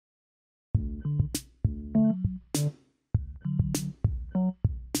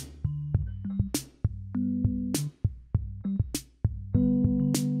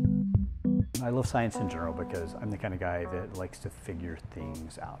I love science in general because I'm the kind of guy that likes to figure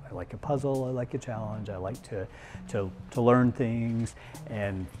things out. I like a puzzle, I like a challenge, I like to learn things,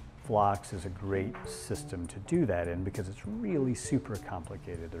 and Phlox is a great system to do that in because it's really super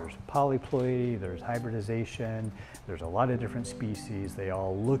complicated. There's polyploidy, there's hybridization, there's a lot of different species, they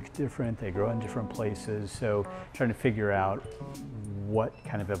all look different, they grow in different places, so trying to figure out what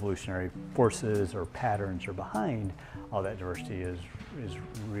kind of evolutionary forces or patterns are behind all that diversity is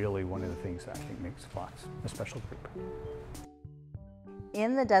really one of the things that I think makes Phlox a special group.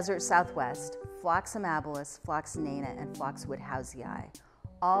 In the desert Southwest, Phlox amabilis, Phlox nana, and Phlox woodhousei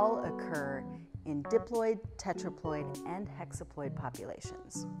all occur in diploid, tetraploid, and hexaploid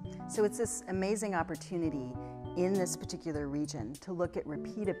populations. So it's this amazing opportunity in this particular region to look at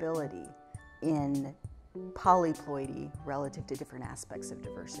repeatability in polyploidy relative to different aspects of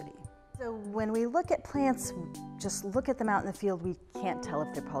diversity. So when we look at plants, just look at them out in the field, we can't tell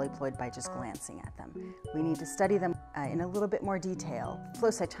if they're polyploid by just glancing at them. We need to study them in a little bit more detail. Flow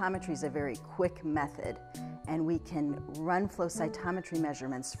cytometry is a very quick method, and we can run flow cytometry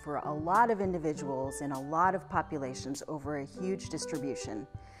measurements for a lot of individuals in a lot of populations over a huge distribution.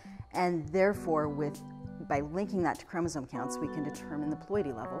 And therefore, by linking that to chromosome counts, we can determine the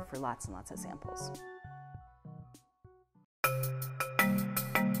ploidy level for lots and lots of samples.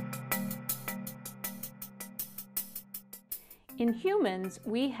 In humans,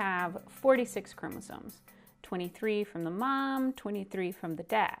 we have 46 chromosomes, 23 from the mom, 23 from the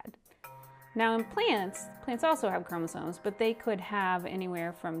dad. Now in plants also have chromosomes, but they could have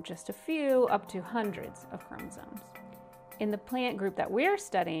anywhere from just a few up to hundreds of chromosomes. In the plant group that we're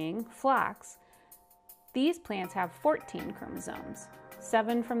studying, Phlox, these plants have 14 chromosomes,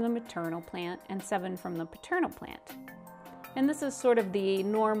 7 from the maternal plant and 7 from the paternal plant. And this is sort of the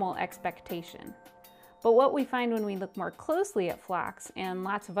normal expectation. But what we find when we look more closely at Phlox and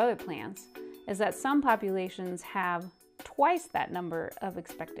lots of other plants is that some populations have twice that number of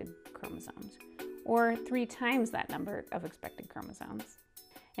expected chromosomes, or 3 times that number of expected chromosomes.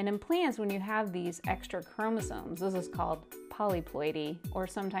 And in plants, when you have these extra chromosomes, this is called polyploidy, or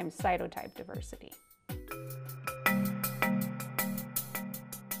sometimes cytotype diversity.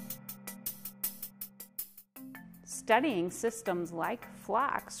 Studying systems like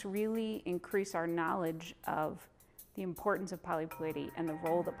Phlox really increase our knowledge of the importance of polyploidy and the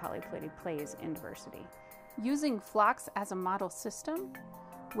role that polyploidy plays in diversity. Using Phlox as a model system,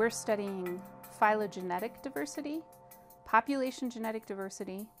 we're studying phylogenetic diversity, population genetic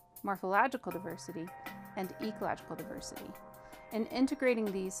diversity, morphological diversity, and ecological diversity. And integrating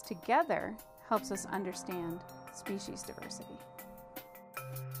these together helps us understand species diversity.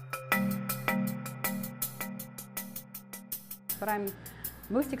 What I'm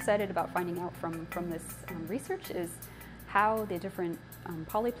most excited about finding out from this research is how the different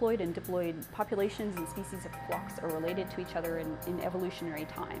polyploid and diploid populations and species of Phlox are related to each other in evolutionary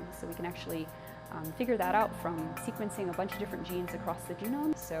time. So we can actually figure that out from sequencing a bunch of different genes across the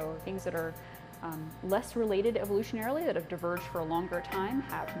genome. So things that are less related evolutionarily, that have diverged for a longer time,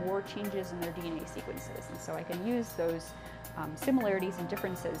 have more changes in their DNA sequences. And so I can use those similarities and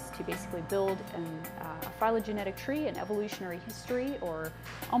differences to basically build a phylogenetic tree, an evolutionary history, or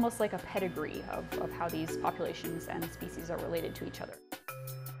almost like a pedigree of how these populations and species are related to each other.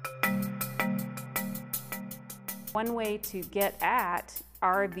 One way to get at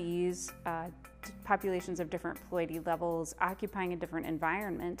are these populations of different ploidy levels occupying a different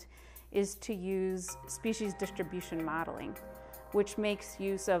environment is to use species distribution modeling, which makes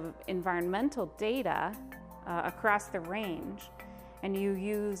use of environmental data across the range, and you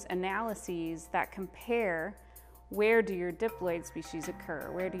use analyses that compare where do your diploid species occur,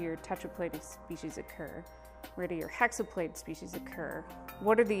 where do your tetraploid species occur, where do your hexaploid species occur,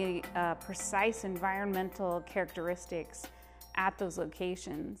 what are the precise environmental characteristics at those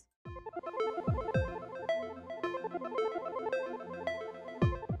locations.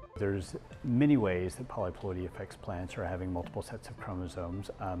 There's many ways that polyploidy affects plants or having multiple sets of chromosomes.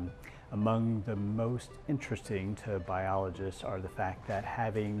 Among the most interesting to biologists are the fact that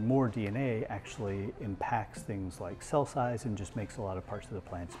having more DNA actually impacts things like cell size and just makes a lot of parts of the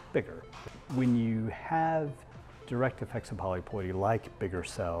plants bigger. When you have direct effects of polyploidy like bigger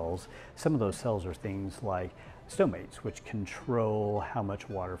cells, some of those cells are things like stomates, which control how much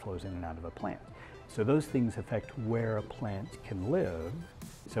water flows in and out of a plant. So those things affect where a plant can live.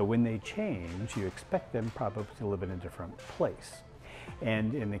 So when they change, you expect them probably to live in a different place.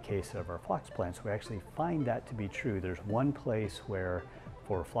 And in the case of our Phlox plants, we actually find that to be true. There's one place where,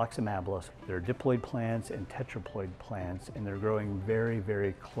 for Phlox amabilis, there are diploid plants and tetraploid plants, and they're growing very,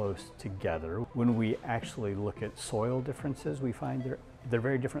 very close together. When we actually look at soil differences, we find they're they're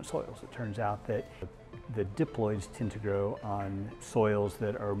very different soils. It turns out that the diploids tend to grow on soils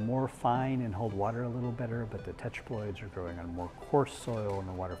that are more fine and hold water a little better, but the tetraploids are growing on more coarse soil and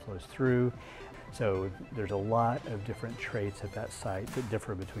the water flows through. So there's a lot of different traits at that site that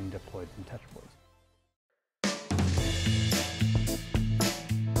differ between diploids and tetraploids.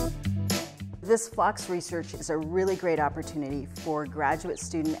 This Phlox research is a really great opportunity for graduate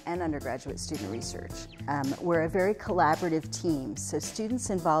student and undergraduate student research. We're a very collaborative team, so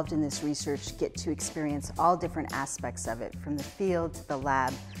students involved in this research get to experience all different aspects of it, from the field to the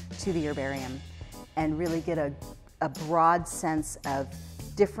lab to the herbarium, and really get a broad sense of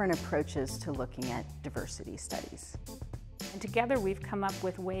different approaches to looking at diversity studies. And together we've come up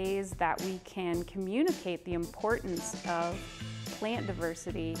with ways that we can communicate the importance of plant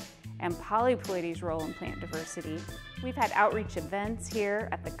diversity and polyploidy's role in plant diversity. We've had outreach events here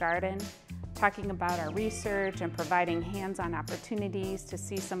at the garden talking about our research and providing hands-on opportunities to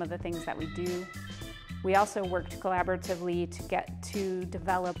see some of the things that we do. We also worked collaboratively to get to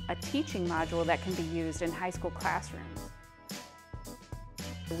develop a teaching module that can be used in high school classrooms.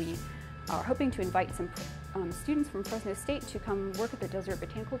 We are hoping to invite some students from Fresno State to come work at the Desert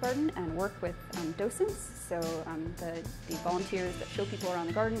Botanical Garden and work with docents, so the volunteers that show people around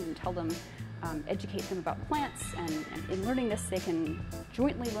the garden and tell them, educate them about plants, and in learning this they can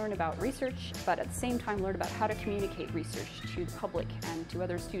jointly learn about research, but at the same time learn about how to communicate research to the public and to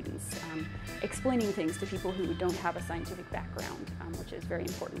other students, explaining things to people who don't have a scientific background, which is very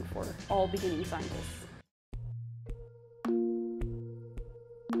important for all beginning scientists.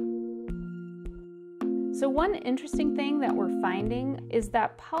 So one interesting thing that we're finding is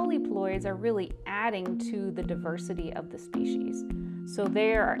that polyploids are really adding to the diversity of the species. So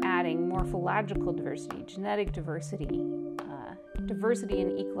they are adding morphological diversity, genetic diversity, diversity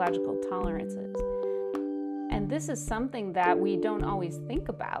in ecological tolerances. And this is something that we don't always think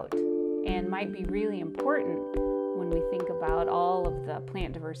about and might be really important when we think about all of the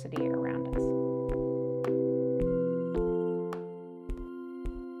plant diversity around us.